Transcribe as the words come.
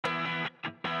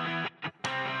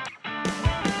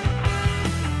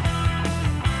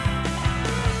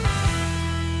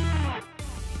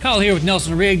Kyle here with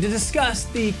Nelson Rigg to discuss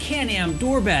the Can-Am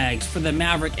door bags for the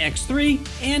Maverick X3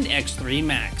 and X3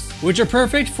 Max, which are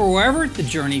perfect for wherever the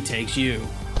journey takes you.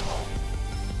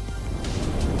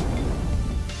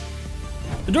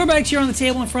 The door bags here on the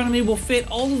table in front of me will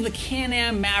fit all of the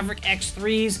Can-Am Maverick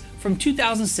X3s from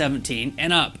 2017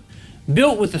 and up.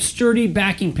 Built with a sturdy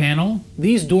backing panel,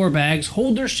 these door bags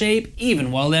hold their shape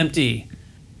even while empty.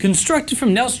 Constructed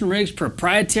from Nelson Rigg's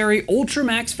proprietary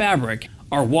Ultramax fabric,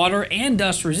 are water and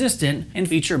dust resistant and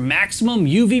feature maximum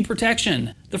UV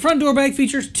protection. The front door bag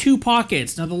features 2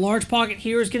 pockets. Now the large pocket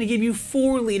here is going to give you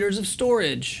 4 liters of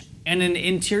storage and an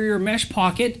interior mesh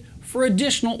pocket for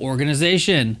additional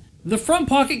organization. The front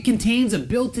pocket contains a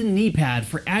built-in knee pad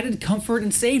for added comfort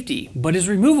and safety, but is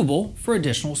removable for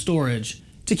additional storage.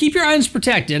 To keep your items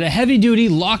protected, a heavy-duty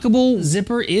lockable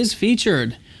zipper is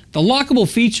featured. The lockable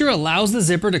feature allows the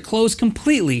zipper to close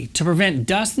completely to prevent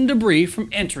dust and debris from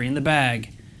entering the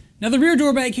bag. Now the rear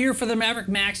door bag here for the Maverick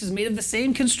Max is made of the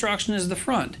same construction as the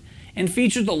front and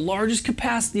features the largest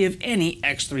capacity of any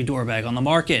X3 door bag on the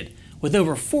market, with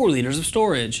over 4 liters of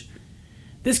storage.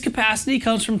 This capacity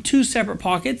comes from 2 separate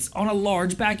pockets on a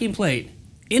large backing plate.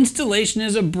 Installation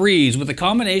is a breeze with a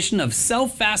combination of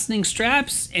self-fastening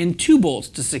straps and 2 bolts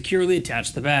to securely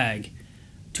attach the bag.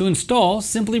 To install,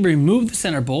 simply remove the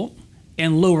center bolt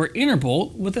and lower inner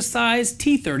bolt with a size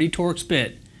T30 Torx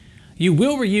bit. You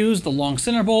will reuse the long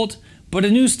center bolt, but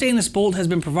a new stainless bolt has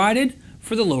been provided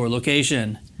for the lower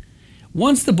location.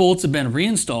 Once the bolts have been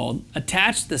reinstalled,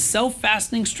 attach the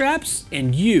self-fastening straps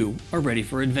and you are ready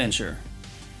for adventure.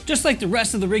 Just like the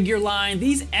rest of the Rigg Gear line,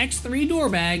 these X3 door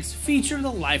bags feature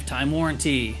the lifetime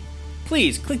warranty.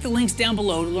 Please click the links down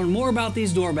below to learn more about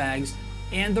these door bags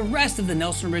and the rest of the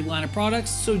Nelson Rigg line of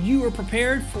products so you are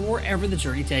prepared for wherever the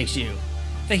journey takes you.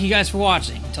 Thank you guys for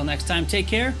watching. Until next time, take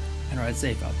care and ride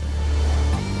safe out there.